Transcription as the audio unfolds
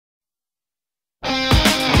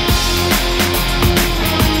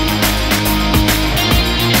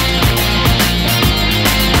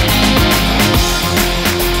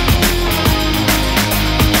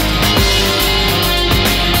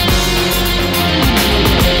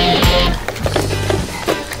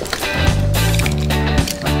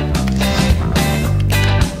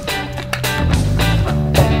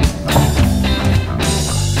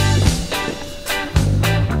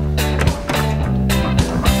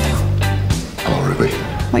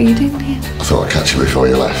What are you doing here? I thought I'd catch you before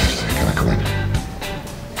you left. Can I come in?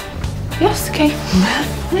 Yes, okay.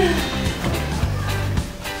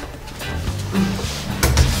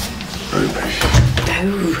 Ruby.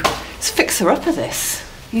 No, it's fixer-upper this.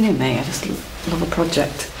 You know me, I just love a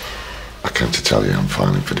project. I came to tell you I'm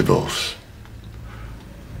filing for divorce.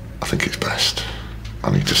 I think it's best.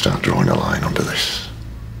 I need to start drawing a line under this.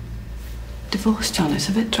 Divorce, John, it's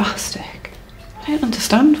a bit drastic. I don't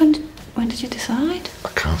understand. When did you decide? I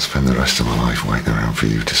can't spend the rest of my life waiting around for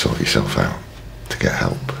you to sort yourself out, to get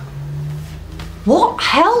help. What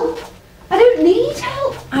help? I don't need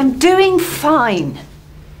help. I'm doing fine.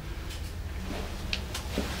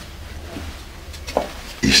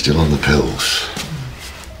 You're still on the pills.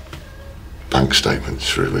 Bank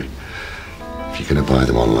statements, Ruby. If you're going to buy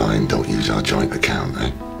them online, don't use our joint account,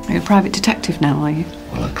 eh? Are you a private detective now, are you?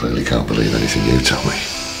 Well, I clearly can't believe anything you tell me.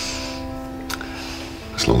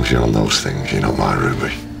 As long as you're on those things, you're not my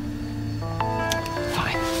Ruby.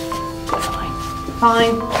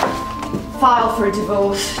 Fine. File for a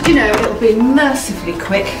divorce. You know, it'll be mercifully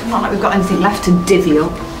quick. Not like we've got anything left to divvy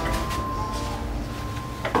up.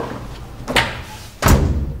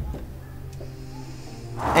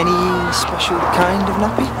 Any special kind of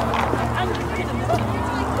nappy?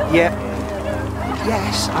 Yeah.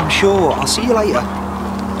 Yes, I'm sure. I'll see you later.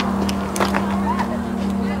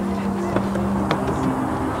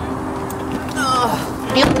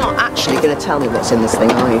 You're not actually going to tell me what's in this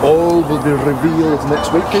thing, are you? All will be revealed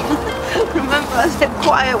next week. Remember, I said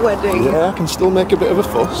quiet wedding. Yeah, I can still make a bit of a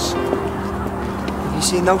fuss. Have you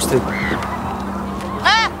seen those two?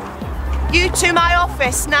 You to my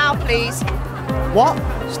office now, please. What?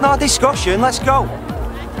 It's not a discussion. Let's go.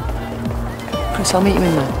 Chris, I'll meet you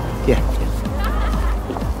in there. Yeah.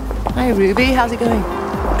 Hey, Ruby, how's it going?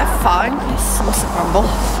 Fine. Yes, mustn't grumble.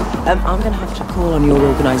 I'm going to have to call on your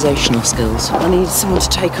organisational skills. I need someone to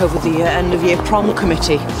take over the end-of-year prom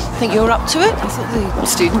committee. Think you're up to it? I thought the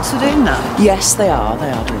students are doing that. Yes, they are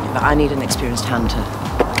doing it, but I need an experienced hand to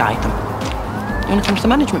guide them. You want to come to the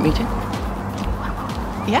management meeting?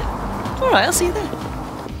 Yeah? All right, I'll see you there.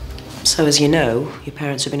 So, as you know, your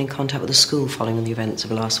parents have been in contact with the school following the events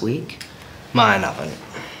of last week. Mine haven't.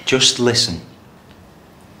 Just listen.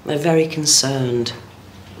 They're very concerned.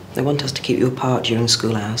 They want us to keep you apart during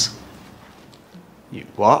school hours. You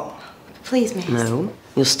what? Please, miss. No.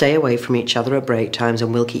 You'll stay away from each other at break times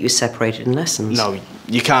and we'll keep you separated in lessons. No,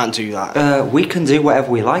 you can't do that. We can do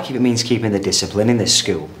whatever we like if it means keeping the discipline in this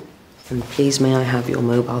school. And please, may I have your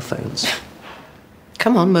mobile phones?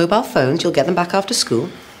 Come on, mobile phones. You'll get them back after school.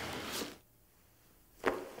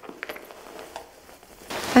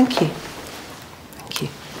 Thank you. Thank you.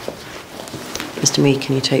 Mr. Mead,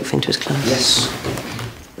 can you take Finn to his class? Yes.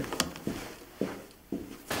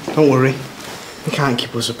 Don't worry. You can't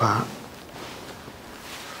keep us apart.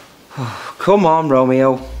 Oh, come on,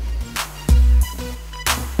 Romeo.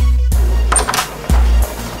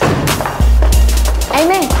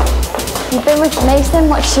 Amy, you've been with Mason.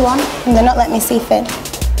 What does she want? They're not letting me see Finn.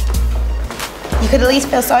 You could at least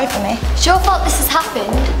feel sorry for me. It's your fault this has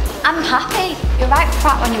happened. I'm happy. You're right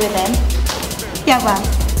crap when you're with him. Yeah, well,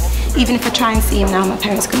 even if I try and see him now, my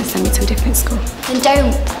parents are going to send me to a different school. Then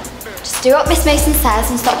don't. Just do what Miss Mason says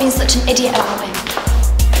and stop being such an idiot about him.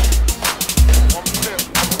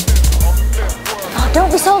 Oh,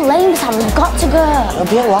 don't be so lame, Sam. We've got to go. I'll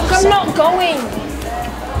be a laugh. I'm not going.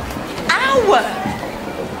 Ow!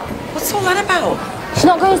 What's all that about? She's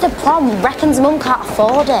not going to the prom. Reckons Mum can't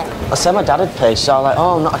afford it. I said my dad had paid, so I'm like,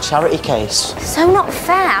 oh, not a charity case. So not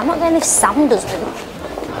fair. I'm not going if Sam doesn't.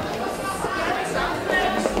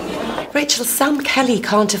 Rachel, Sam Kelly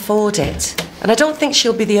can't afford it. And I don't think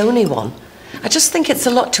she'll be the only one. I just think it's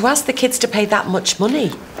a lot to ask the kids to pay that much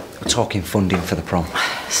money. We're talking funding for the prom.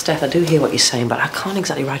 Steph, I do hear what you're saying, but I can't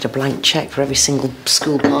exactly write a blank cheque for every single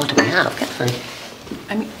school party we have, can I?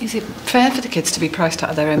 I mean, is it fair for the kids to be priced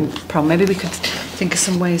out of their own prom? Maybe we could think of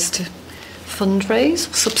some ways to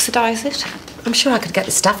fundraise or subsidise it. I'm sure I could get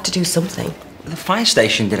the staff to do something. The fire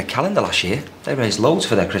station did a calendar last year. They raised loads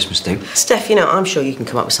for their Christmas do. Steph, you know, I'm sure you can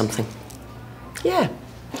come up with something. Yeah.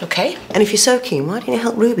 OK. And if you're so keen, why don't you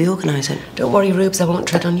help Ruby organise it? Don't worry, Rubes, I won't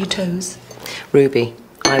tread on your toes. Ruby,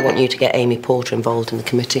 I want you to get Amy Porter involved in the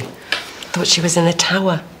committee. Thought she was in a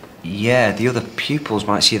tower. Yeah, the other pupils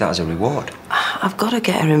might see that as a reward. I've got to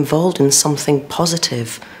get her involved in something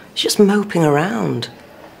positive. She's just moping around.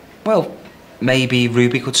 Well, maybe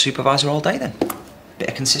Ruby could supervise her all day then. Bit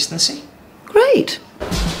of consistency. Great.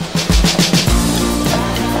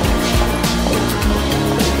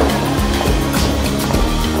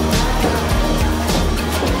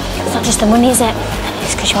 It's not just the money, is it?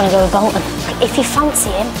 It's because you want to go with Bolton. If you fancy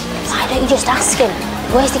him, why don't you just ask him?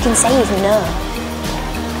 The worst he can say is no.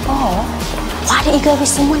 Or, why don't you go with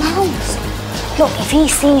someone else? Look, if he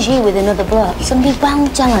sees you with another bloke, he's going to be well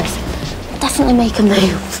jealous. He'll definitely make a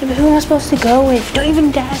move. Yeah, but who am I supposed to go with? Don't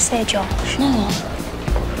even dare say Josh. No.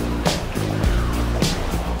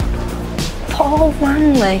 Paul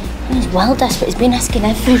Manley. He's well desperate. He's been asking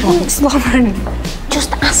everyone. It's Lauren.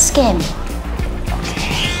 Just ask him.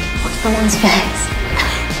 What's on his face?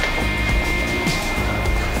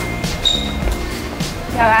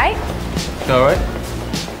 You alright? You alright?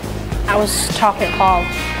 I was talking to Paul.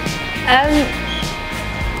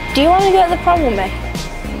 Do you want to go to the prom with me?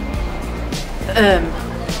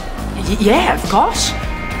 Yeah, of course.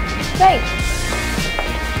 Great.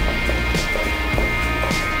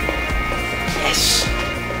 Yes.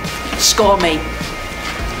 Score me.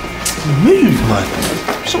 Move, man.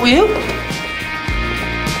 So are you?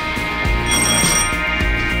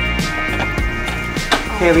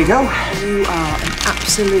 Here we go. You are an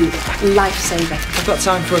absolute lifesaver. I've got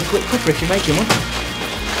time for a quick cuppa if you're making one.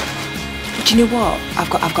 Do you know what?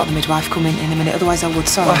 I've got the midwife coming in a minute, otherwise I would,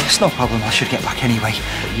 sorry. Well, it's no problem. I should get back anyway.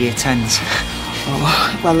 Year 10s.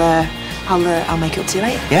 Oh, well, I'll make it up to you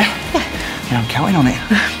later. Yeah? Yeah, I'm counting on it.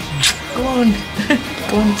 Go on.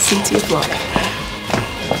 Go on, see to your block.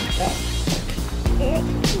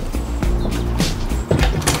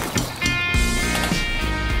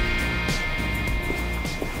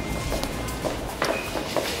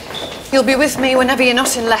 You'll be with me whenever you're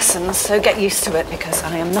not in lessons, so get used to it, because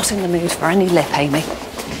I am not in the mood for any lip, Amy.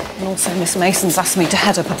 And also, Miss Mason's asked me to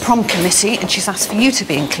head up a prom committee, and she's asked for you to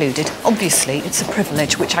be included. Obviously, it's a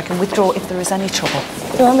privilege, which I can withdraw if there is any trouble.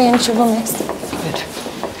 There won't be any trouble, miss. Good.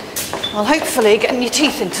 Well, hopefully, getting your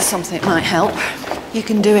teeth into something might help. You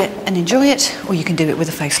can do it and enjoy it, or you can do it with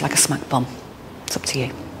a face like a smack bomb. It's up to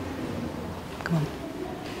you. Come on.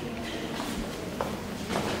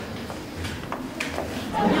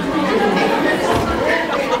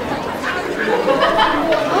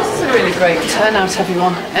 Really great turnout,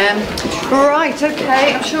 everyone. Right,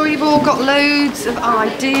 okay, I'm sure you've all got loads of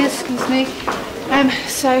ideas, excuse me.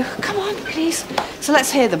 So, come on, please. So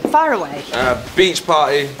let's hear them. Fire away. Beach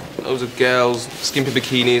party, loads of girls, skimpy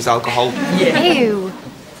bikinis, alcohol. Ew.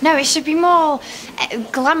 No, it should be more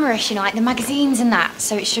glamorous, you know, like the magazines and that.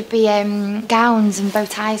 So it should be gowns and bow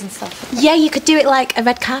ties and stuff. Yeah, you could do it like a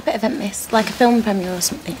red carpet event, miss. Like a film premiere or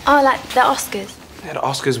something. Oh, like the Oscars. Yeah, the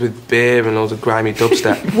Oscars with beer and loads of grimy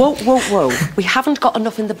dubstep. Whoa, whoa, whoa. We haven't got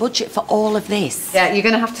enough in the budget for all of this. Yeah, you're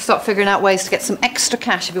going to have to start figuring out ways to get some extra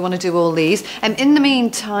cash if you want to do all these. In the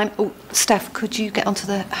meantime, oh, Steph, could you get onto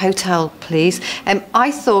the hotel, please?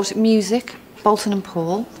 I thought music, Bolton and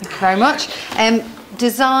Paul, thank you very much.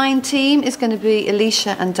 Design team is going to be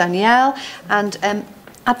Alicia and Danielle, and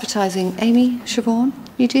advertising, Amy, Siobhan,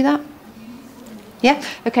 you do that? Yeah?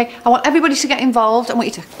 Okay, I want everybody to get involved. I want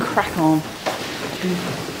you to crack on.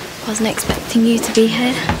 Wasn't expecting you to be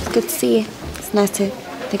here. It's good to see you. It's nice to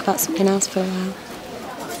think about something else for a while.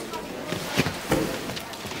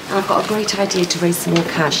 I've got a great idea to raise some more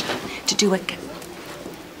cash. To do a...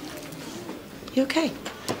 You okay?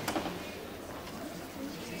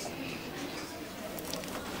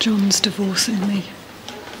 John's divorcing me.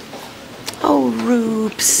 Oh,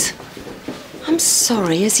 Rubes. I'm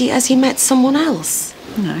sorry. Has he met someone else?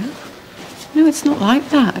 No. No, it's not like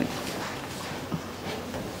that.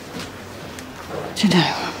 Do you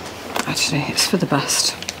know, actually, it's for the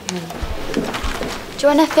best. Do you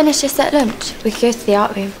want to finish this at lunch? We could go to the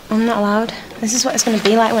art room. I'm not allowed. This is what it's going to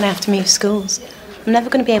be like when I have to move schools. I'm never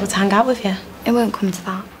going to be able to hang out with you. It won't come to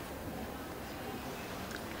that.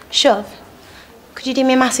 Shove, could you do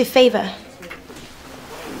me a massive favour?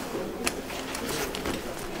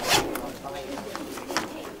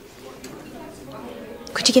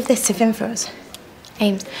 Could you give this to Finn for us?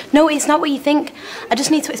 Ames. No, it's not what you think. I just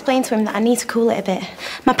need to explain to him that I need to cool it a bit.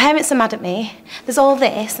 My parents are mad at me. There's all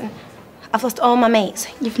this, and I've lost all my mates.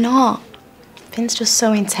 You've not. Finn's just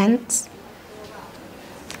so intense.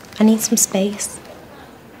 I need some space.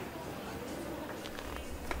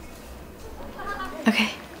 Okay.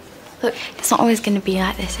 Look, it's not always going to be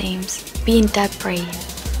like this, Ames. Being dead brave.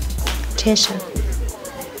 Cheers, Sean.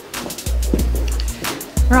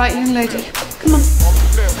 Right, young lady, come on.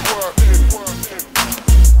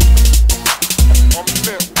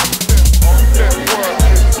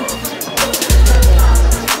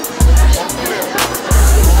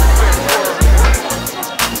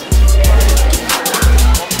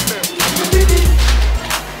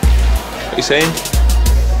 What are you saying?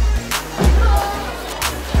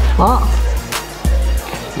 What?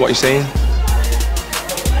 What are you saying?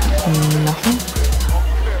 Nothing.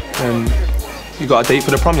 You got a date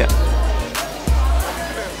for the prom yet?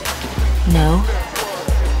 No.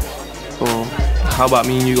 Or how about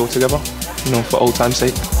me and you go together? You know, for old time's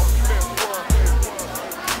sake.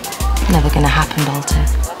 Never gonna happen, Bolton.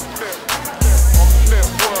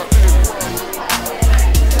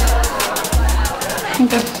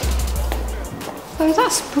 Oh,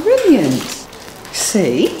 that's brilliant.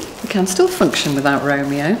 See, we can still function without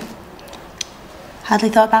Romeo. Hardly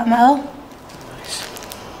thought about him at all.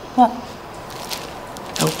 What?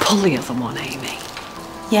 Oh, pull the other one, Amy.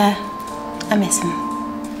 Yeah, I miss him.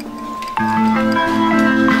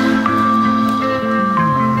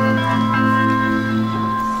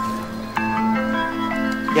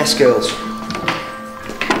 Yes, girls.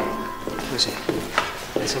 Who is it?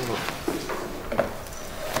 Let's have a look.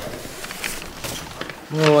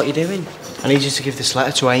 Well, what are you doing? I need you to give this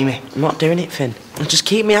letter to Amy. I'm not doing it, Finn. Just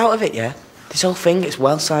keep me out of it, yeah? This whole thing, it's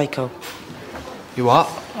well psycho. You what?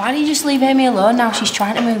 Why do you just leave Amy alone now? She's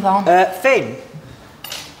trying to move on. Finn?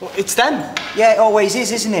 Well, it's them. Yeah, it always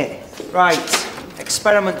is, isn't it? Right,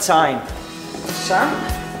 experiment time. Sam,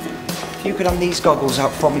 if you could have these goggles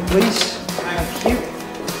out for me, please. Thank you.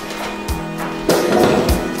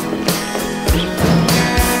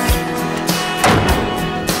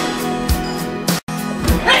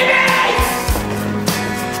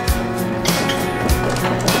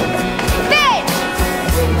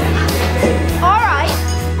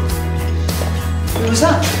 Who was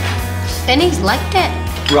that? Finney's liked it.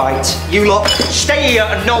 Right, you lot, stay here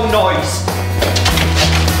and no noise.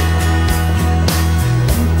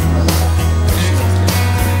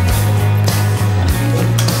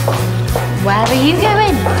 Where are you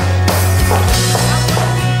going?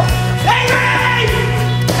 Amy!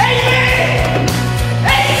 Amy!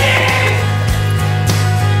 Amy!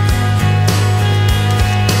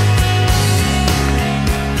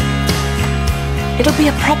 It'll be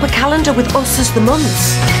a proper calendar with us as the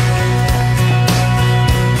months.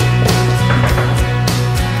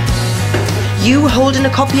 You holding a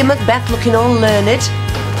copy of Macbeth looking all learned.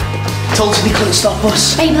 Told you they couldn't stop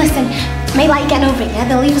us. Babe, listen. May like getting over it, yeah?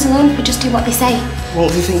 They'll leave us alone if we just do what they say. Well,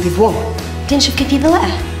 do you think they've won? Didn't she give you the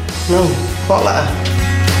letter? No. What letter?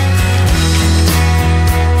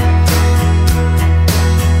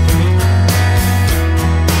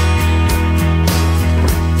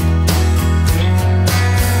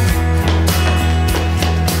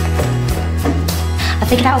 I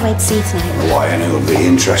figured out a way to see you tonight. Why, and who'll be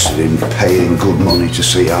interested in paying good money to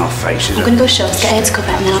see our faces? I'm going to go shows, get her to cover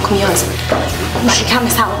it, and then I'll come yours. Like, we can't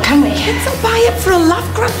miss out, can we? Kids will buy it for a laugh,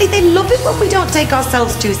 Grantley. They love it when we don't take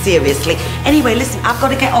ourselves too seriously. Anyway, listen, I've got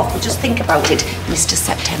to get off, but just think about it, Mr.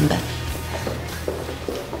 September.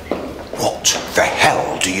 What the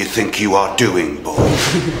hell do you think you are doing, boy?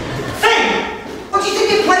 Hey! What do you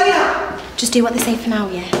think you're playing at? Just do what they say for now,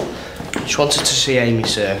 yeah? She wanted to see Amy,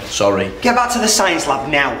 sir. Sorry. Get back to the science lab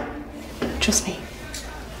now. Trust me.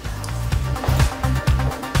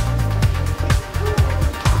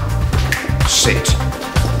 Sit.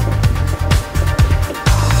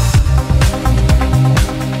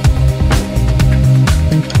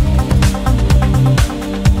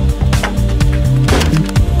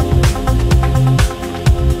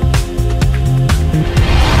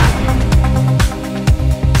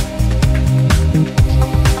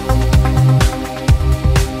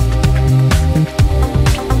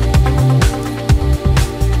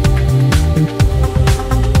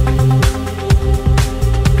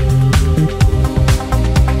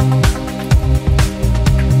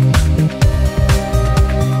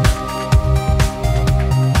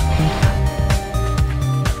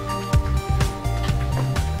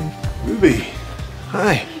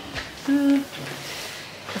 Hi. I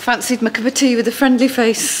fancied my cup of tea with a friendly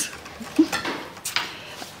face.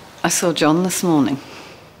 I saw John this morning.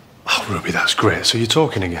 Oh, Ruby, that's great. So you're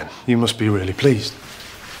talking again. You must be really pleased.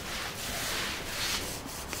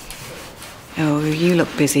 Oh, you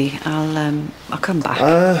look busy. I'll come back.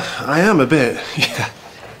 I am a bit, yeah.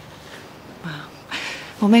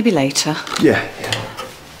 Well, maybe later. Yeah.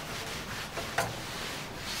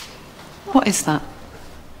 What is that?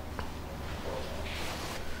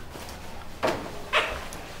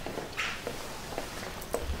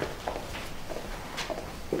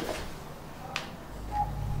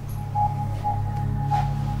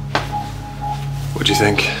 What do you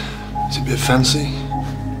think? Is it a bit fancy?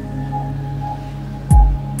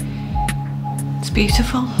 It's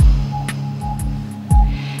beautiful.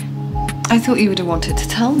 I thought you would have wanted to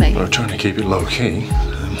tell me. Well, I'm trying to keep it low-key.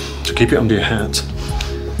 So keep it under your hat.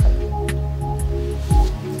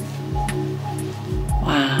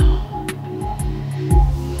 Wow.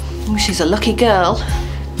 Oh, she's a lucky girl.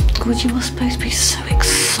 God, you were supposed to be so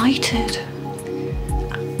excited.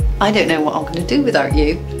 I don't know what I'm going to do without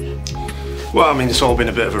you. Well, I mean, it's all been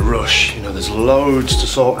a bit of a rush. You know, there's loads to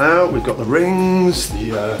sort out. We've got the rings,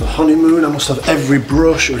 the honeymoon. I must have every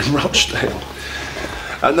brochure in Rochdale.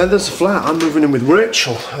 And then there's the flat. I'm moving in with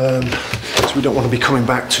Rachel, so we don't want to be coming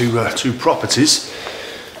back to two properties.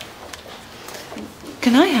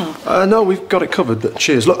 Can I help? No, we've got it covered, but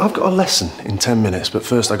cheers. Look, I've got a lesson in 10 minutes, but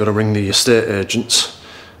first I've got to ring the estate agents.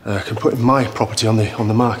 Can put my property on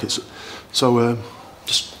the market. So,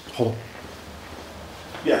 just hold on.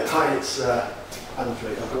 Yeah, hi, it's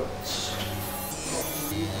Anthony. I've got...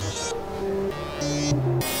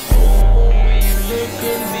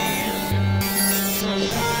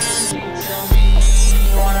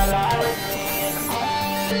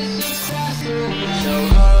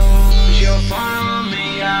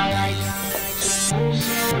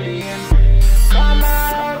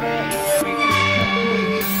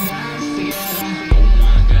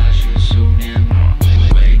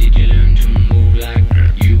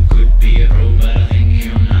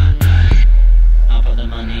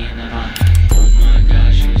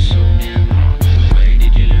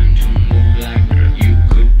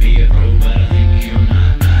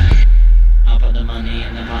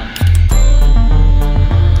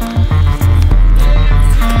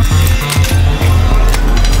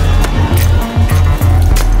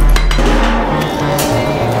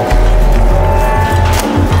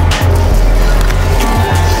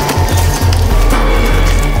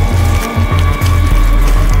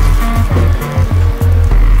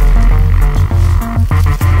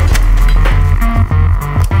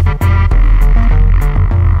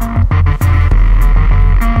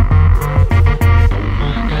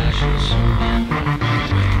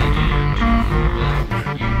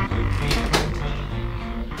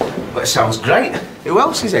 Well, it sounds great. Who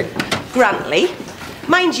else is it? Grantley.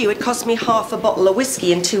 Mind you, it cost me half a bottle of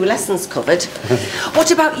whiskey and 2 lessons covered. What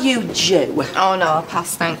about you, Joe? Oh, no, I'll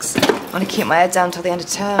pass, thanks. I want to keep my head down till the end of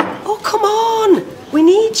term. Oh, come on. We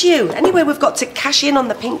need you. Anyway, we've got to cash in on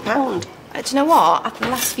the £5. Do you know what? After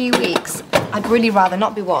the last few weeks, I'd really rather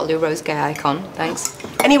not be Waterloo Rose Gay icon, thanks.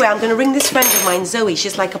 Anyway, I'm going to ring this friend of mine, Zoe.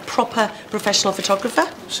 She's like a proper professional photographer.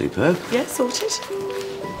 Superb. Yeah, sorted.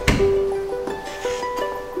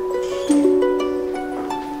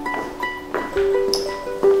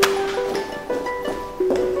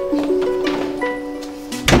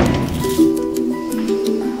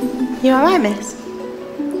 You all right, miss?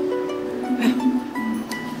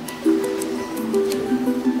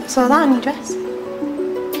 Saw that on your dress.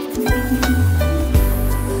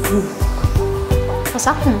 What's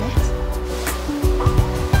happened, miss?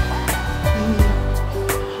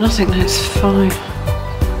 Nothing, it's fine.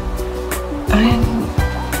 I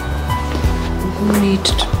need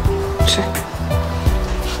to...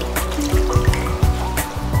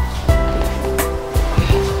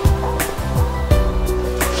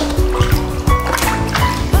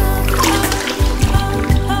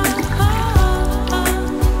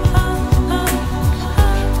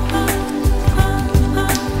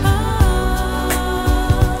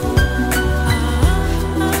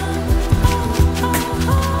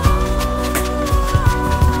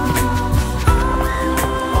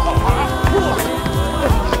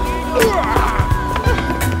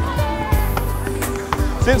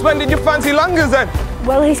 Since when did you fancy Langers then?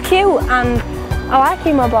 Well, he's cute and I like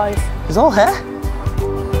him, my boys. He's all hair.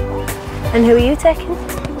 And who are you taking?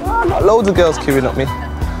 Oh, I've got loads of girls queuing up me.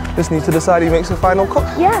 Just need to decide who makes the final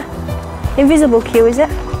cut. Yeah. Invisible queue, is it?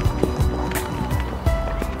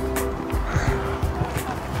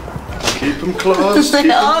 Keep them close. Keep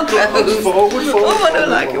them close. Forward, forward. Oh, I don't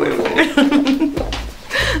like it.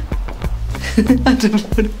 Adam,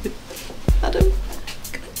 Adam.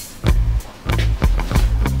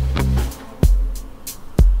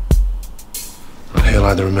 Here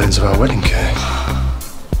lie the remains of our wedding cake.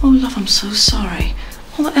 Oh, love, I'm so sorry.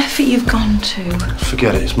 All the effort you've gone to.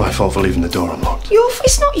 Forget it, it's my fault for leaving the door unlocked.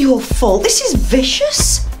 It's not your fault. This is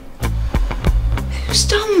vicious. Who's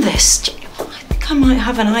done this? I think I might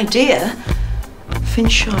have an idea. Finn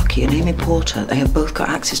Sharkey and Amy Porter, they have both got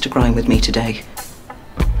axes to grind with me today.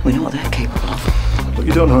 We know what they're capable of. But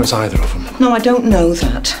you don't know it's either of them. No, I don't know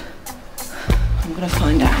that. I'm going to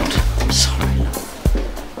find out. I'm sorry, love.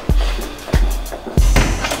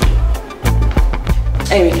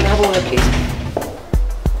 Amy, can I have a word, please?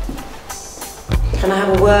 Can I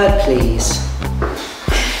have a word, please?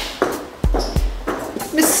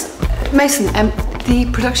 Miss Mason, the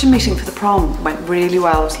production meeting for the prom went really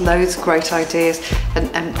well. There's loads of great ideas,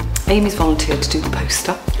 and Amy's volunteered to do the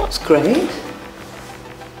poster. That's great.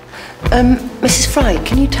 Mrs. Fry,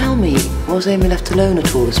 can you tell me, was Amy left alone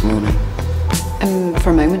at all this morning? For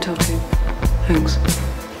a moment or two. Thanks.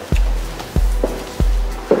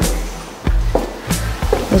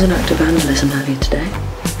 was an act of vandalism earlier today.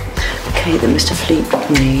 The cake that Mr. Fleet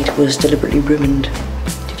made was deliberately ruined.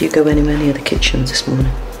 Did you go anywhere near the kitchens this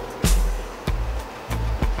morning?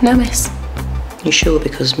 No, miss. You sure?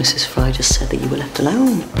 Because Mrs. Fry just said that you were left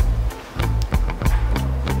alone.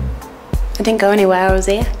 I didn't go anywhere, I was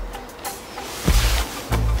here.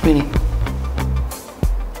 Really?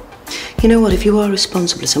 You know what, if you are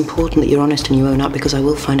responsible, it's important that you're honest and you own up, because I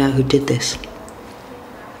will find out who did this.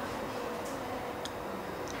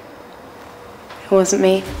 It wasn't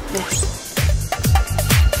me, miss.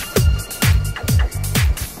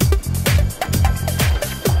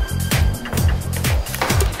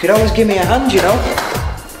 You could always give me a hand, you know.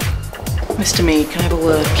 Mr. Mead, can I have a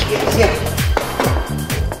word, please? Yeah.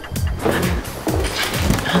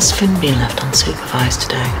 Has Finn been left unsupervised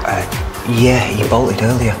today? Yeah, he bolted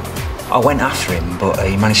earlier. I went after him, but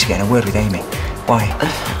he managed to get in a word with Amy. Why?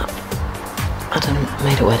 Adam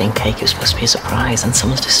made a wedding cake. It was supposed to be a surprise, and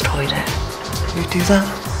someone's destroyed it. Who'd do that?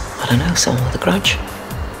 I don't know, someone with a grudge.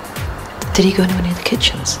 Did he go anywhere near the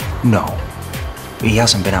kitchens? No. He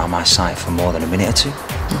hasn't been out of my sight for more than a minute or two.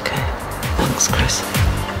 Okay. Thanks, Chris.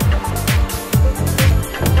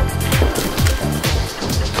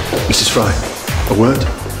 Mrs. Fry, a word?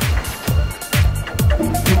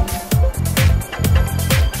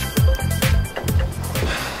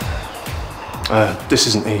 This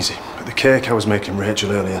isn't easy, but the cake I was making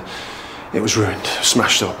Rachel earlier, it was ruined,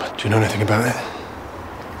 smashed up. Do you know anything about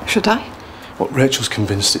it? Should I? Well, Rachel's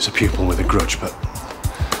convinced it's a pupil with a grudge, but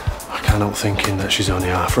I can't help thinking that she's only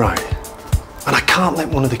half right. And I can't let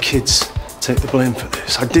one of the kids take the blame for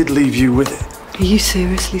this. I did leave you with it. Are you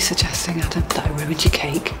seriously suggesting, Adam, that I ruined your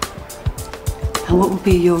cake? And what would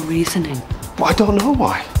be your reasoning? Well, I don't know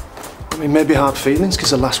why. I mean, maybe hard feelings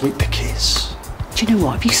because of last week, the kiss. Do you know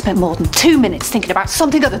what? If you spent more than 2 minutes thinking about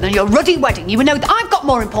something other than your ruddy wedding, you would know that I've got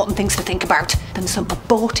more important things to think about than some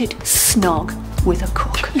aborted snog with a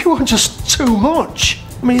cook. You are just too much.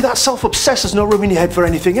 I mean, that self-obsessed has no room in your head for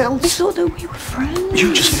anything else. I thought that we were friends.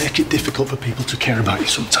 You just make it difficult for people to care about you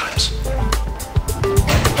sometimes.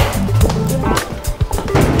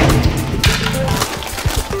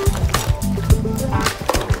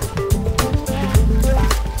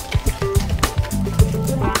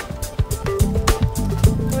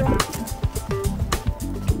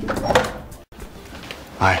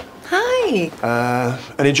 Hi. Hi.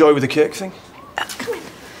 Any joy with the cake thing? Come in.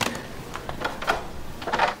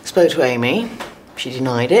 Spoke to Amy. She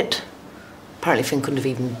denied it. Apparently Finn couldn't have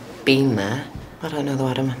even been there. I don't know though,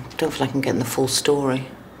 Adam. I don't feel like I'm getting the full story.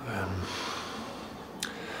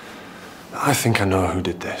 I think I know who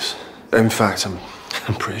did this. In fact, I'm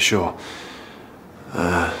pretty sure.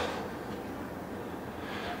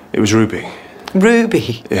 It was Ruby.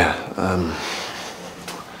 Ruby? Yeah,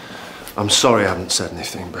 I'm sorry I haven't said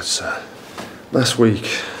anything, but last week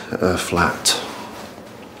at her flat,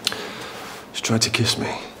 she tried to kiss me.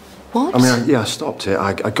 What? I mean, I stopped it.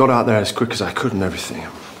 I got out there as quick as I could and everything.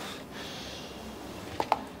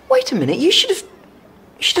 Wait a minute, you should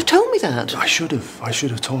have told me that. I should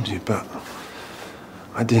have told you, but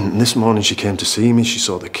I didn't. And this morning she came to see me, she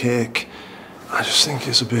saw the cake. I just think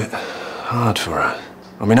it's a bit hard for her.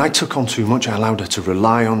 I mean, I took on too much. I allowed her to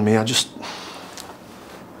rely on me.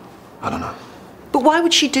 I don't know. But why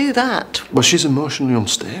would she do that? Well, she's emotionally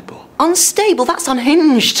unstable. Unstable? That's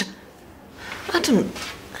unhinged. Adam,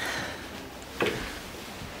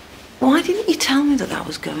 why didn't you tell me that that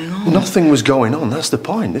was going on? Nothing was going on, that's the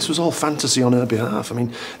point. This was all fantasy on her behalf. I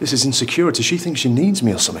mean, this is insecurity. She thinks she needs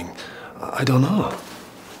me or something. I don't know.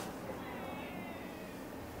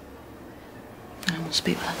 I will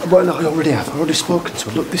speak with her. Well, no, I already have. I've already spoken to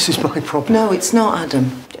her. Look, this is my problem. No, it's not,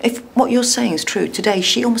 Adam. If what you're saying is true, today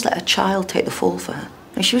she almost let a child take the fall for her.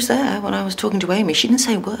 And she was there when I was talking to Amy. She didn't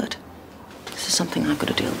say a word. This is something I've got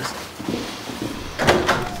to deal with.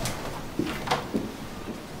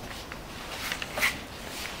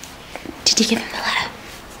 Did you give him the letter?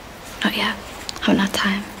 Not yet. Haven't had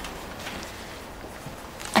time.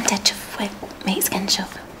 I'm dead chuffed with mate's getting shut.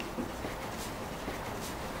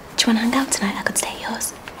 Do you want to hang out tonight? I could stay at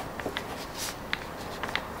yours.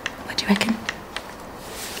 What do you reckon?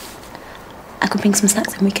 I could bring some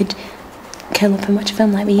snacks and we could curl up and watch a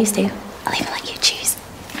film like we used to. I'll even let you choose.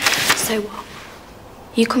 So what?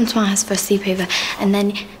 You come to my house for a sleepover and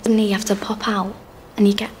then suddenly you have to pop out and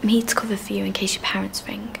you get me to cover for you in case your parents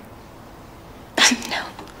ring. No.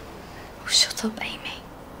 Oh, shut up, Amy.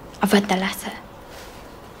 I've read the letter.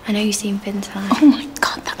 I know you've seen Finn tonight. Oh my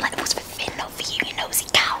God, that letter was for Finn, not for you, you nosy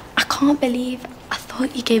cow. I can't believe I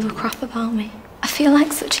thought you gave a crap about me. I feel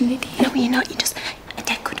like such an idiot. No, you're not. You're just a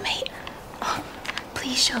dead good mate. Oh,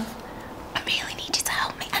 please, Sean. I really need you to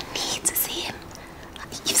help me. I need to see him.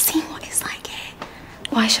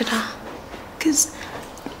 Why should I? Because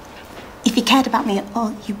if you cared about me at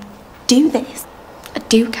all, you'd do this. I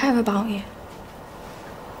do care about you.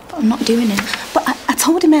 But I'm not doing it. But I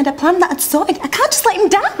told him I had a plan that I'd sorted. I can't just let him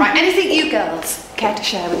down. Right, anything you girls care to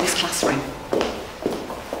share with this classroom?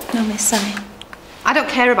 No, Miss, sorry. I don't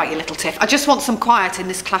care about your little tiff. I just want some quiet in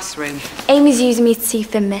this classroom. Amy's using me to see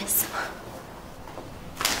Finn, miss.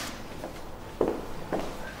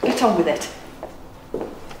 Get on with it.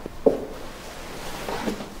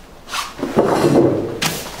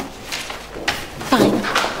 Fine,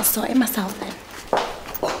 I'll sort it myself then.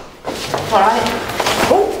 All right.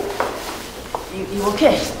 Oh! You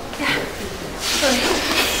okay? Yeah. Sorry.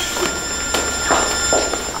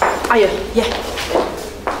 Are you? Yeah.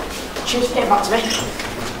 Cheers for getting back to me. I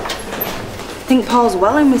think Paul's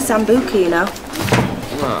well in with Sambuca, you know.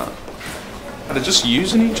 Nah. And they're just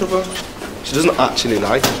using each other. She doesn't actually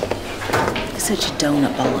like him. You're such a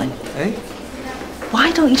donut, Bolton. Hey?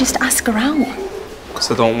 Why don't you just ask her out?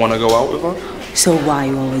 Because I don't want to go out with her. So why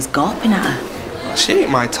are you always gawping at her? She ain't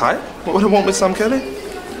my type. What would I want with Sam Kelly?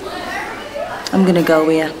 I'm gonna go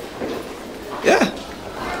with you. Yeah.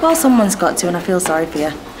 Well, someone's got to, and I feel sorry for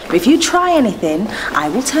you. But if you try anything, I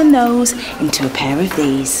will turn those into a pair of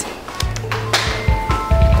these.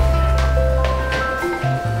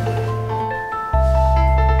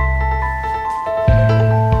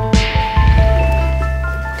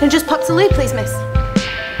 Can I just pop to Lou, please, miss?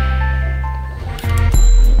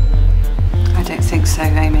 I don't think so,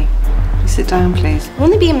 Amy. You sit down, please. It'll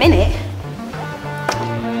only be a minute.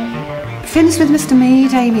 Finn's with Mr.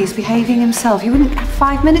 Mead, Amy. He's behaving himself. You wouldn't have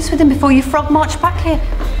 5 minutes with him before you frog march back here.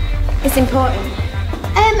 It's important.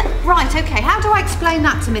 Right, okay. How do I explain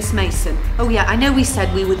that to Miss Mason? Oh, yeah, I know we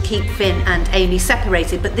said we would keep Finn and Amy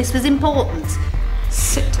separated, but this was important.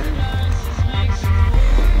 Sit down.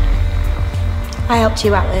 I helped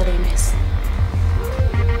you out earlier, miss.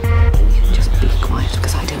 Just be quiet,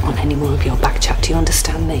 because I don't want any more of your back chat. Do you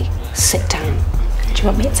understand me? Sit down. Do you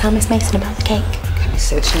want me to tell Miss Mason about the cake? Okay,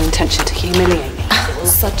 so it's your intention to humiliate me.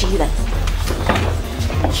 Sod you then.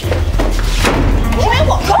 You know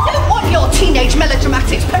what? I don't want your teenage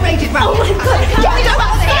melodramatics paraded round. Oh my God! Get me out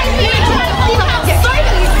of here!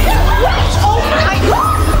 Oh my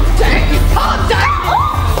God! Calm down!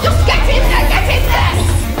 Just get in there! Get in there!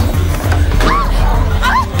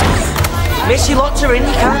 Miss, you locked her in.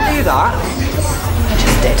 You can't do that. I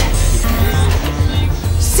just did.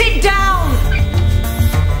 Sit down!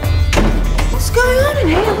 What's going on in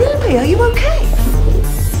here, Ruby? Are you okay?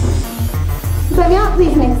 Let me out,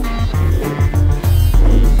 please, miss.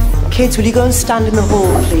 Kids, will you go and stand in the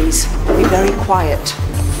hall, please? Be very quiet.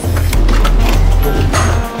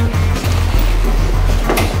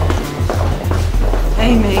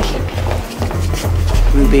 Amy.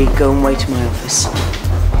 Ruby, go and wait in my office.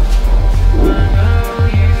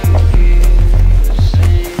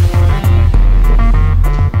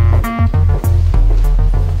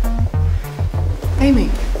 Amy.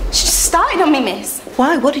 She just started on me, miss.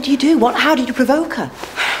 Why? What did you do? How did you provoke her?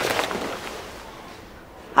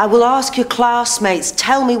 I will ask your classmates.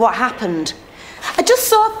 Tell me what happened. I just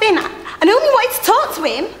saw Finn. I only wanted to talk to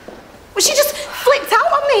him. But she just flipped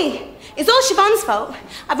out on me. It's all Siobhan's fault.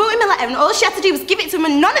 I wrote him a letter and all she had to do was give it to him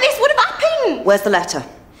and none of this would have happened. Where's the letter?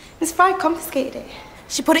 Miss Fry confiscated it.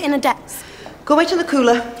 She put it in her desk. Go wait in the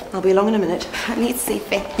cooler. I'll be along in a minute. I need to see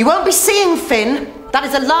Finn. You won't be seeing Finn. That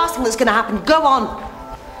is the last thing that's going to happen. Go on.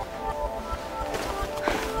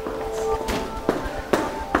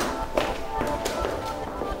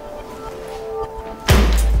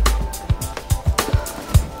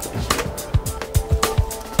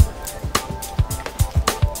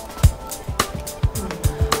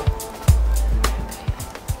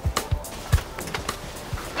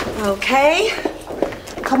 Okay.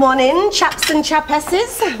 Come on in, chaps and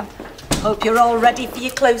chapesses. Hope you're all ready for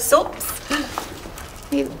your close-ups.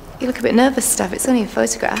 You look a bit nervous, Steph. It's only a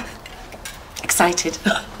photograph. Excited.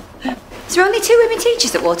 Is there only 2 women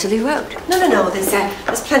teachers at Waterloo Road? No,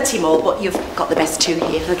 there's plenty more, but you've got the best 2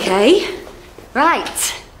 here. Okay.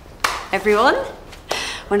 Right. Everyone,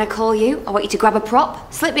 when I call you, I want you to grab a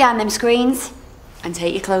prop, slip behind them screens, and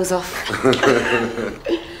take your clothes off.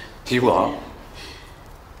 You what?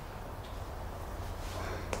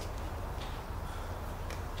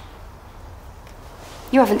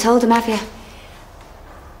 You haven't told them, have you?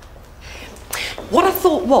 What I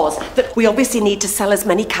thought was that we obviously need to sell as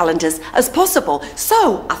many calendars as possible.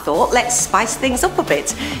 So I thought, let's spice things up a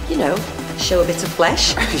bit. You know, show a bit of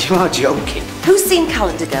flesh. You are joking. Who's seen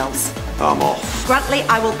Calendar Girls? I'm off. Grantley,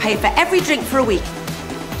 I will pay for every drink for a week.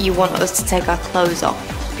 You want us to take our clothes off?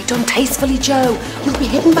 Be done tastefully, Joe. You'll be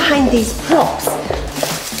hidden behind these props.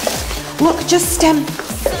 Look, just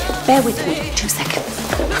bear with me 2 seconds.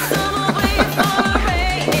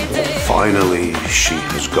 Finally, she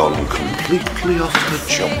has gone completely off the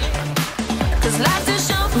jump.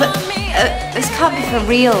 But this can't be for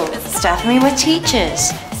real, Steph. I mean, we're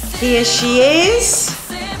teachers. Here she is,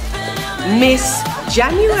 Miss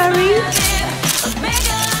January.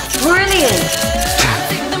 Brilliant.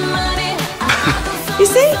 You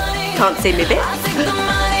see? Can't see me bit.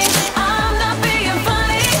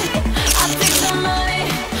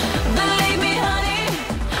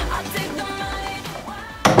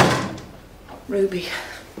 Ruby,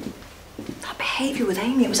 that behaviour with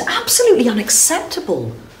Amy, it was absolutely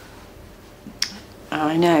unacceptable.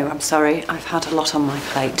 I know, I'm sorry. I've had a lot on my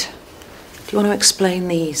plate. Do you want to explain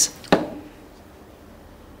these?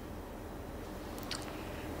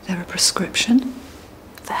 They're a prescription.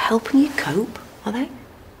 They're helping you cope, are they?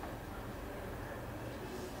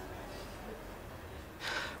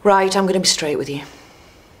 Right, I'm going to be straight with you.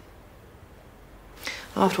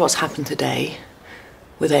 After what's happened today,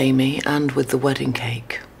 with Amy and with the wedding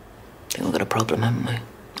cake, I think we've got a problem, haven't we?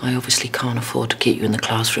 I obviously can't afford to keep you in the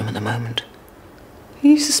classroom at the moment. Are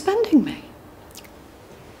you suspending me?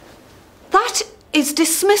 That is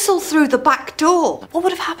dismissal through the back door. What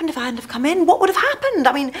would have happened if I hadn't have come in? What would have happened?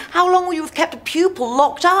 I mean, how long would you have kept a pupil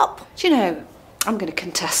locked up? Do you know, I'm going to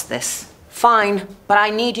contest this. Fine, but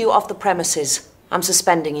I need you off the premises. I'm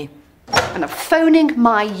suspending you. And I'm phoning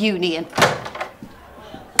my union.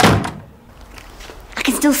 I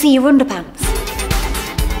can still see your underpants.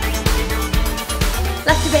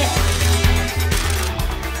 Left a bit.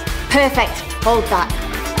 Perfect. Hold that.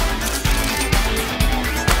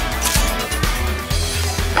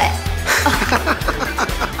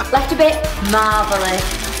 Left a bit. Marvellous.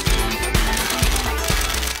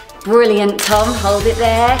 Brilliant, Tom. Hold it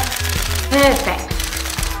there. Perfect.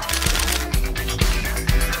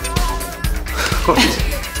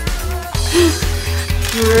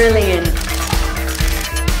 Brilliant.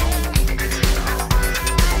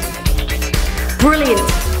 Brilliant.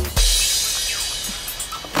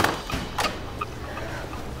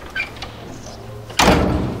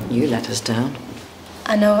 You let us down.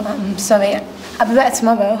 I know, I'm sorry. I'll be better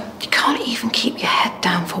tomorrow. You can't even keep your head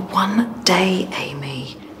down for one day,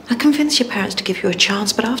 Amy. I convinced your parents to give you a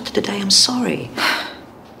chance, but after today, I'm sorry.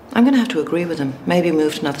 I'm going to have to agree with them. Maybe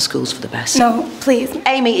move to other schools for the best. No, please.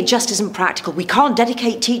 Amy, it just isn't practical. We can't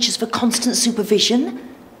dedicate teachers for constant supervision.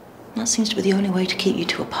 That seems to be the only way to keep you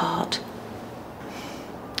two apart.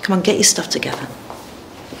 Come on, get your stuff together.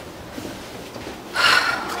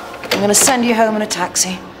 I'm going to send you home in a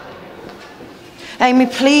taxi. Amy,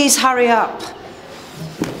 please hurry up.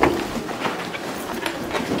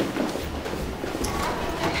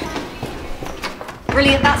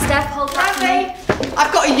 Brilliant, that, Steph. Hold that for me.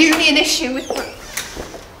 I've got a union issue with...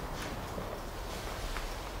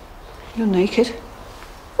 You're naked.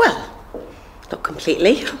 Well, not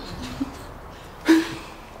completely.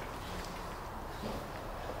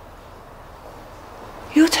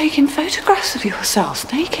 You're taking photographs of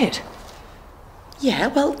yourselves naked. Yeah,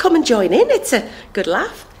 well, come and join in. It's a good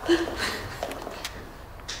laugh.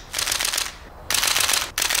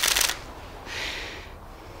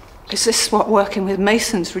 Is this what working with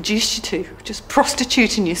Masons reduced you to? Just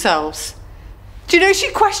prostituting yourselves? Do you know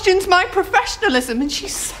she questions my professionalism and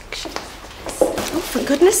she's sexual? Oh, for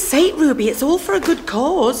goodness sake, Ruby, it's all for a good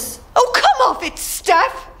cause. Oh, come off it,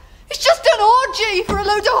 Steph! It's just an orgy for a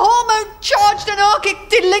load of hormone-charged anarchic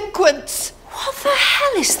delinquents. What the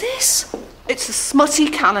hell is this? It's a smutty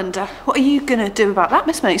calendar. What are you going to do about that,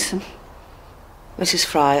 Miss Mason? Mrs.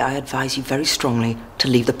 Fry, I advise you very strongly to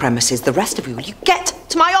leave the premises. The rest of you, will you get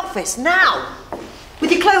to my office now?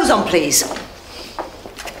 With your clothes on, please.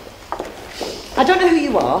 I don't know who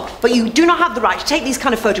you are, but you do not have the right to take these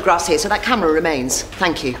kind of photographs here, so that camera remains.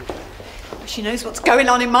 Thank you. She knows what's going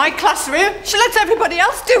on in my classroom. She lets everybody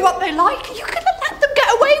else do what they like. Are you going to let them get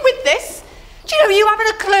away with this? Do you know you haven't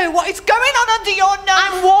a clue what is going on under your nose?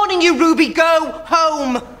 I'm warning you, Ruby, go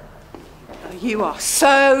home. Oh, you are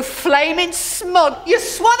so flaming smug. You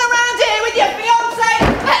swan around here with your fiancé.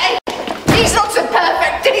 Hey, he's not so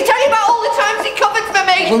perfect. Did he tell you about all the times he covered for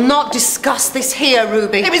me? We'll not discuss this here,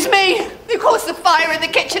 Ruby. It was me who caused the fire in the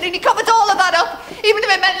kitchen and he covered all of that up, even if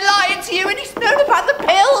it meant lying to you, and he's known about the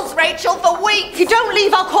pills, Rachel, for weeks. If you don't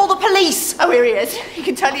leave, I'll call the police. Oh, here he is. He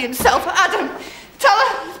can tell you himself. Adam, tell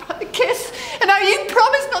her about the kiss and how you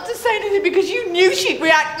promised not to say anything because you knew she'd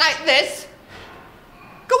react like this.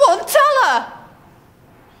 Go on, tell her.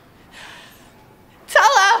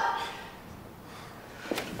 Tell her.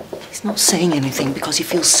 He's not saying anything because he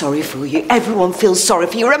feels sorry for you. Everyone feels sorry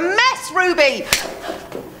for you. You're a mess, Ruby!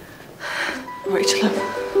 Rachel,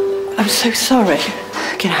 I'm so sorry.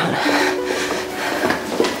 Get out.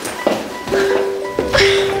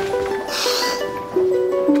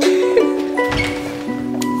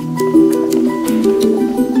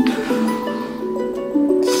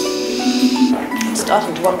 I'm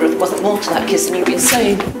starting to wonder if there wasn't more to that kiss than you've been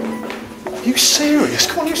saying. Are you serious?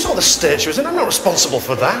 Come on, you saw the state she was in. I'm not responsible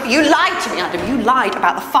for that. You lied to me, Adam. You lied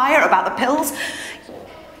about the fire, about the pills.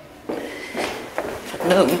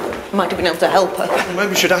 No, I might have been able to help her. Well, maybe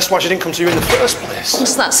we should ask why she didn't come to you in the first place.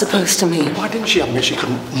 What's that supposed to mean? Why didn't she admit she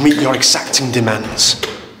couldn't meet your exacting demands?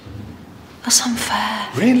 That's unfair.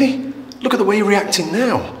 Really? Look at the way you're reacting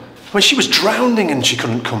now. When she was drowning and she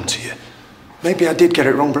couldn't come to you. Maybe I did get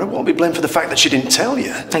it wrong, but I won't be blamed for the fact that she didn't tell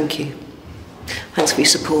you. Thank you. Thanks for your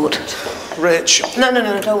support. Rachel. No,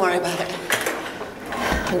 don't worry about it.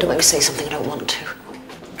 And don't make me say something I don't want to.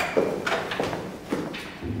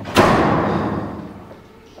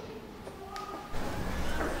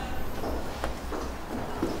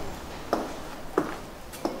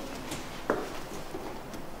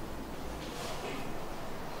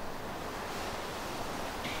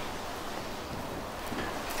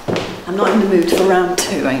 I'm not in the mood for round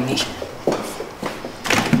 2, Amy.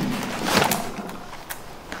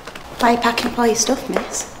 Why are you packing up all your stuff,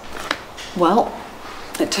 miss? Well,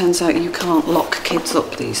 it turns out you can't lock kids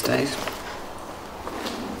up these days.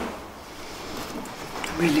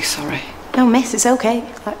 I'm really sorry. No, miss, it's okay.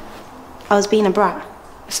 I was being a brat.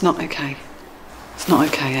 It's not okay. It's not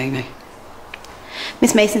okay, Amy.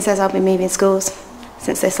 Miss Mason says I'll be moving schools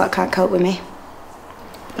since this lot can't cope with me.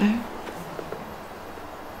 Oh.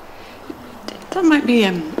 That might be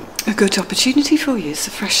a good opportunity for you. It's a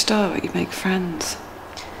fresh start. You make friends.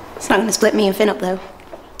 It's not going to split me and Finn up, though.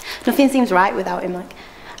 Nothing seems right without him.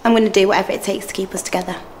 I'm going to do whatever it takes to keep us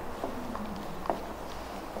together.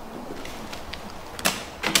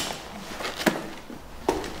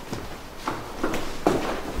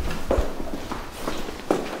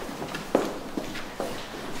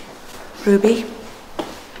 Ruby?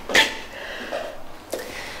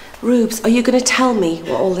 Rubes, are you going to tell me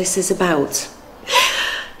what all this is about?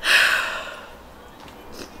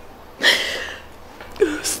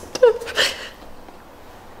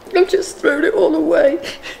 I've just thrown it all away.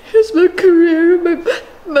 It's my career and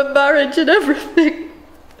my marriage and everything.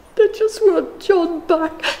 I just want John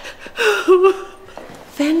back.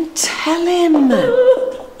 Then tell him.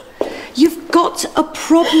 You've got a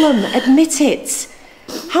problem, admit it.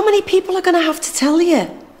 How many people are going to have to tell you?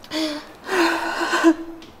 I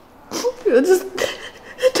don't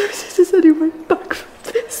think there's any way back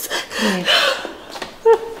from this.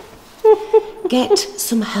 Get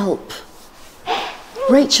some help.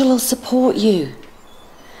 Rachel will support you.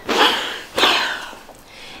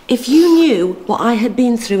 If you knew what I had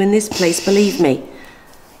been through in this place, believe me,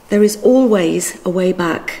 there is always a way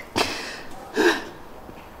back.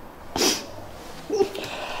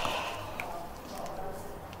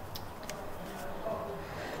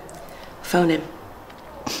 Phone him.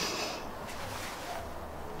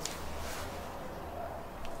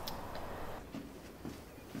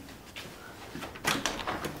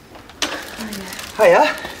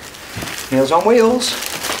 Hiya. Meals on wheels.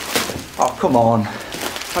 Oh, come on.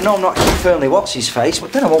 I know I'm not too firmly what's his face,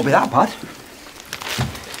 but then I won't be that bad.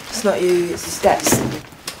 It's not you, it's his Dex.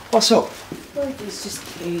 What's up? Well, it's just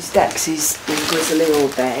his Dex. He's been grizzly all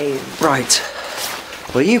day. Right.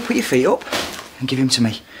 Well, you put your feet up and give him to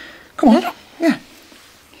me. Come on. Yeah.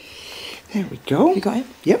 There we go. You got him?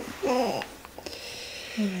 Yep. Alright.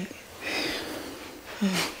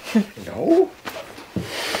 No.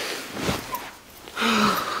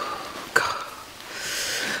 God.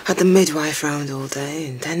 Had the midwife round all day,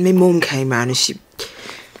 and then my mum came round and she...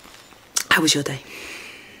 How was your day?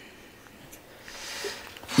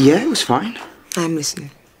 Yeah, it was fine. I'm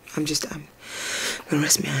listening. I'm gonna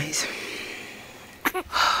rest my eyes.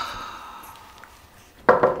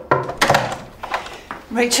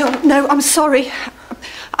 Rachel, no, I'm sorry.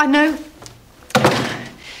 I know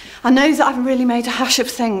that I've really made a hash of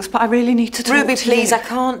things, but I really need to talk Ruby, to please, you. I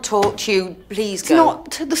can't talk to you. Please It's go.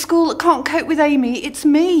 not the school that can't cope with Amy, it's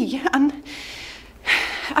me. And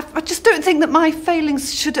I just don't think that my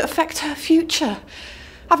failings should affect her future.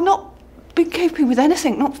 I've not been coping with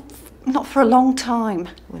anything, not for a long time.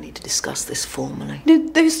 We need to discuss this formally.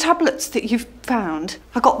 Those tablets that you've found,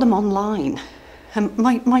 I got them online. And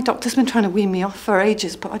my doctor's been trying to wean me off for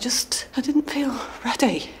ages, but I didn't feel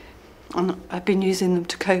ready. And I've been using them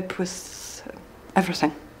to cope with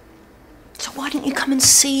everything. So why didn't you come and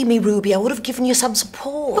see me, Ruby? I would have given you some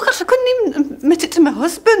support. Oh gosh, I couldn't even admit it to my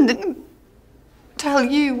husband. Didn't tell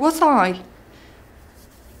you, was I?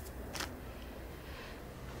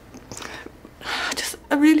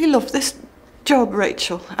 I really love this job,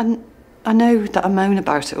 Rachel, and I know that I moan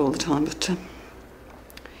about it all the time, but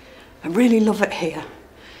I really love it here,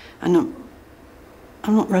 and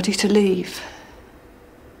I'm not ready to leave.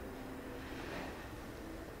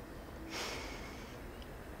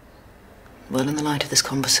 Well, in the light of this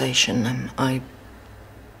conversation, I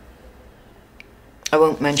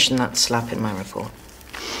won't mention that slap in my report.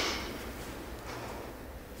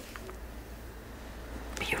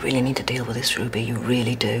 But you really need to deal with this, Ruby. You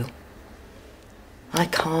really do. I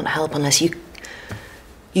can't help unless you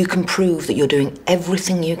can prove that you're doing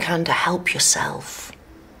everything you can to help yourself.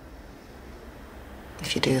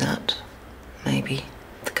 If you do that, maybe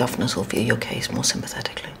the governors will view your case more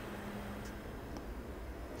sympathetically.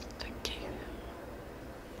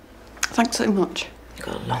 Thanks so much. You've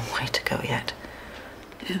got a long way to go yet.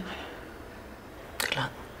 Yeah. Good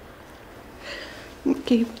luck.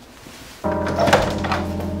 Thank you.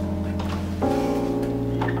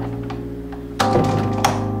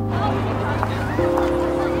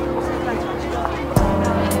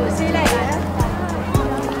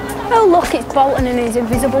 Oh look, it's Bolton and his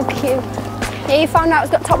invisible queue. Yeah, you found out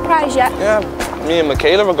it's got top prize yet? Yeah, me and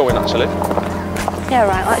Michaela are going actually. Yeah,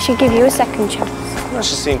 right, that should give you a second chance. Well,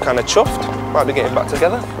 she seemed kind of chuffed. Might be getting back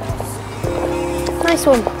together. Nice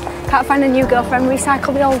one. Can't find a new girlfriend,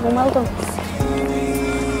 recycle the old one, well done.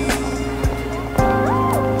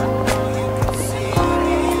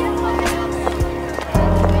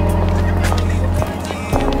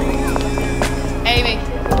 Amy.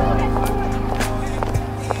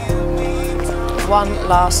 One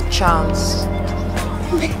last chance.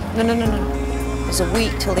 No. There's a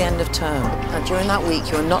week till the end of term, and during that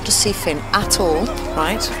week you are not to see Finn at all,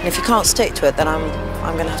 right? And if you can't stick to it, then I'm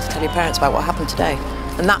going to have to tell your parents about what happened today.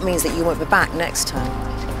 And that means that you won't be back next term.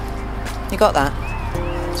 You got that?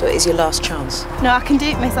 So it is your last chance. No, I can do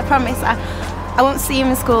it, miss, I promise. I won't see him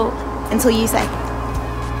in school until you say.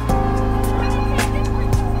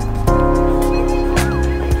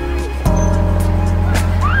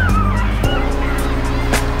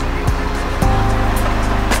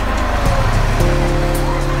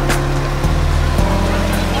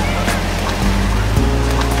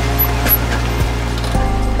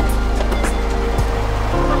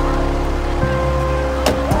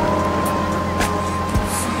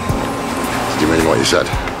 What you said.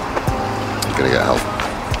 You're gonna get help.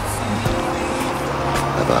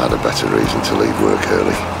 Never had a better reason to leave work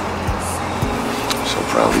early. So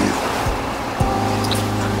proud of you.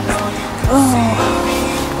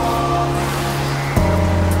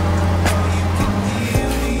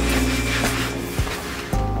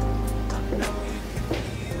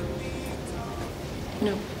 You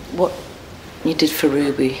know, what you did for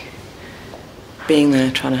Ruby, being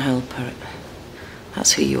there trying to help her,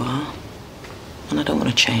 that's who you are. And I don't want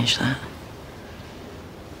to change that.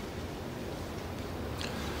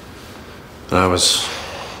 I was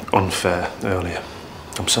unfair earlier.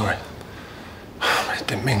 I'm sorry. I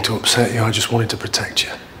didn't mean to upset you. I just wanted to protect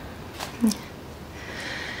you.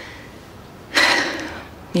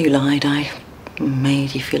 You lied. I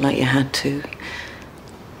made you feel like you had to.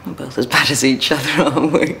 We're both as bad as each other,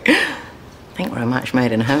 aren't we? I think we're a match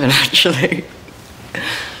made in heaven, actually.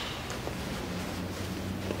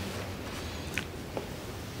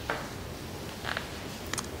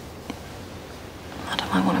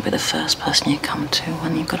 I want to be the first person you come to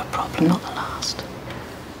when you've got a problem, not the last.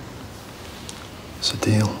 It's a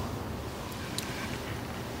deal.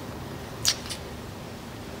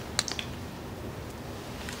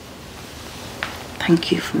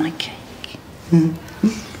 Thank you for my cake.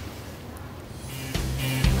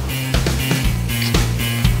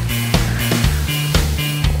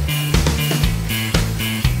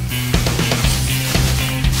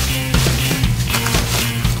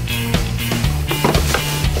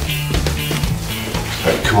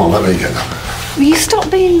 Come on, let me get them. Will you stop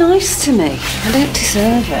being nice to me? I don't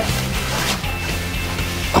deserve it.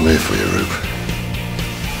 I'm here for you, Rube.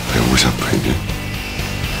 I always have been.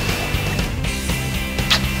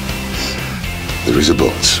 There is a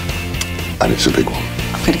but, and it's a big one.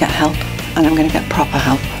 I'm going to get help, and I'm going to get proper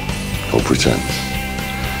help. Don't pretend.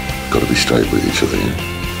 Got to be straight with each other, yeah?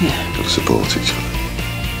 Yeah. Got to support each other.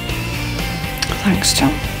 Thanks,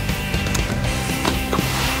 John. Come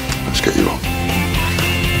on, let's get you on.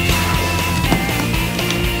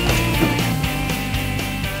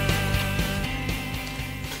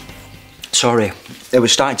 Sorry, it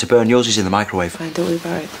was starting to burn. Yours is in the microwave. Fine, don't worry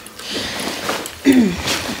about it.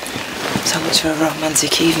 So much for a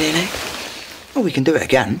romantic evening, eh? Well, we can do it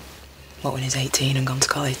again. What, when he's 18 and gone to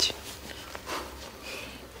college?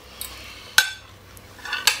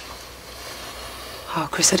 Oh,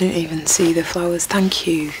 Chris, I didn't even see the flowers. Thank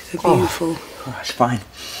you. They're beautiful. Oh, it's fine.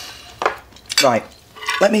 Right,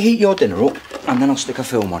 let me heat your dinner up and then I'll stick a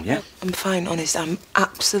film on, yeah? I'm fine, honest. I'm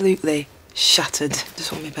absolutely shattered.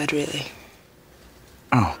 Just want my bed, really.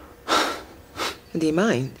 Oh. Do you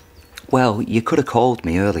mind? Well, you could have called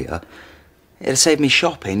me earlier. It'd save me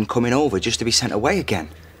shopping, coming over just to be sent away again.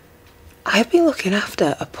 I've been looking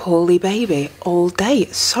after a poorly baby all day.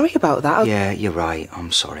 Sorry about that. Yeah, you're right.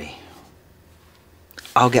 I'm sorry.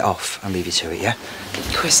 I'll get off and leave you to it, yeah?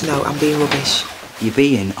 Chris, no, I'm being rubbish. You're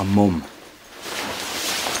being a mum.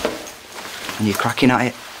 And you're cracking at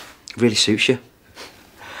it. Really suits you.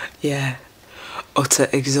 Yeah. Utter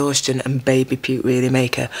exhaustion and baby puke really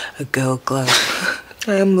make a girl glow.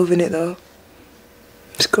 I am loving it, though.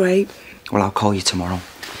 It's great. Well, I'll call you tomorrow.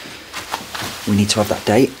 We need to have that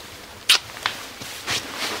date.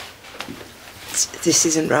 This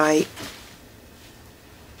isn't right.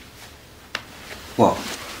 What?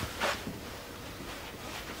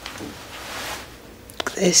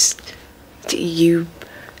 This... You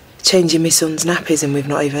changing my son's nappies and we've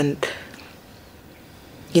not even...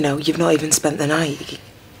 You know, you've not even spent the night.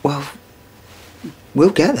 Well,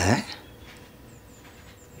 we'll get there.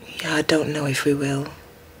 Yeah, I don't know if we will.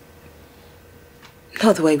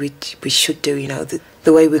 Not the way we should do, you know,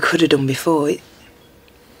 the way we could have done before. It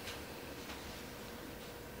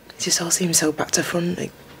just all seems so back to front. I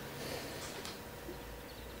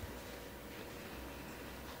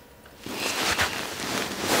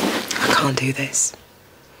can't do this.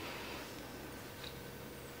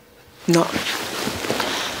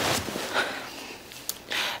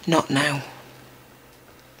 Not now.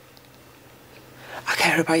 I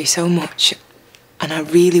care about you so much, and I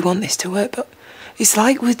really want this to work, but it's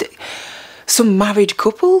like with some married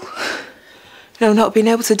couple. You know, not being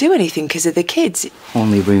able to do anything because of the kids.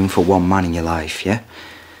 Only room for one man in your life, yeah?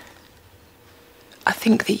 I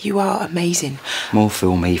think that you are amazing. More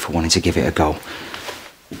fool me for wanting to give it a go.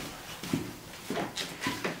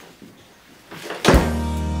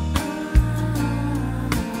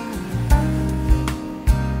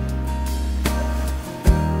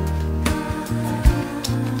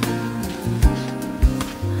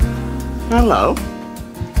 Hello.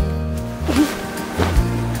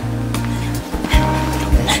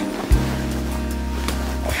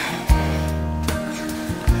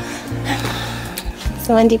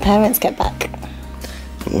 So when do your parents get back?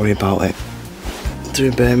 Don't worry about it. They're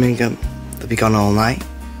in Birmingham. They'll be gone all night.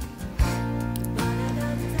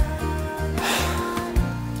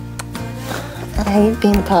 I hate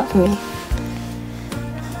being apart from you.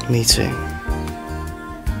 Me too.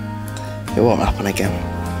 It won't happen again.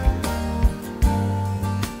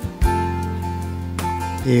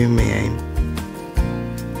 You and me ain't.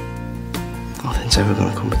 Nothing's ever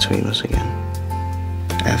gonna come between us again.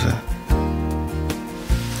 Ever.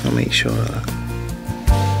 I'll make sure of that.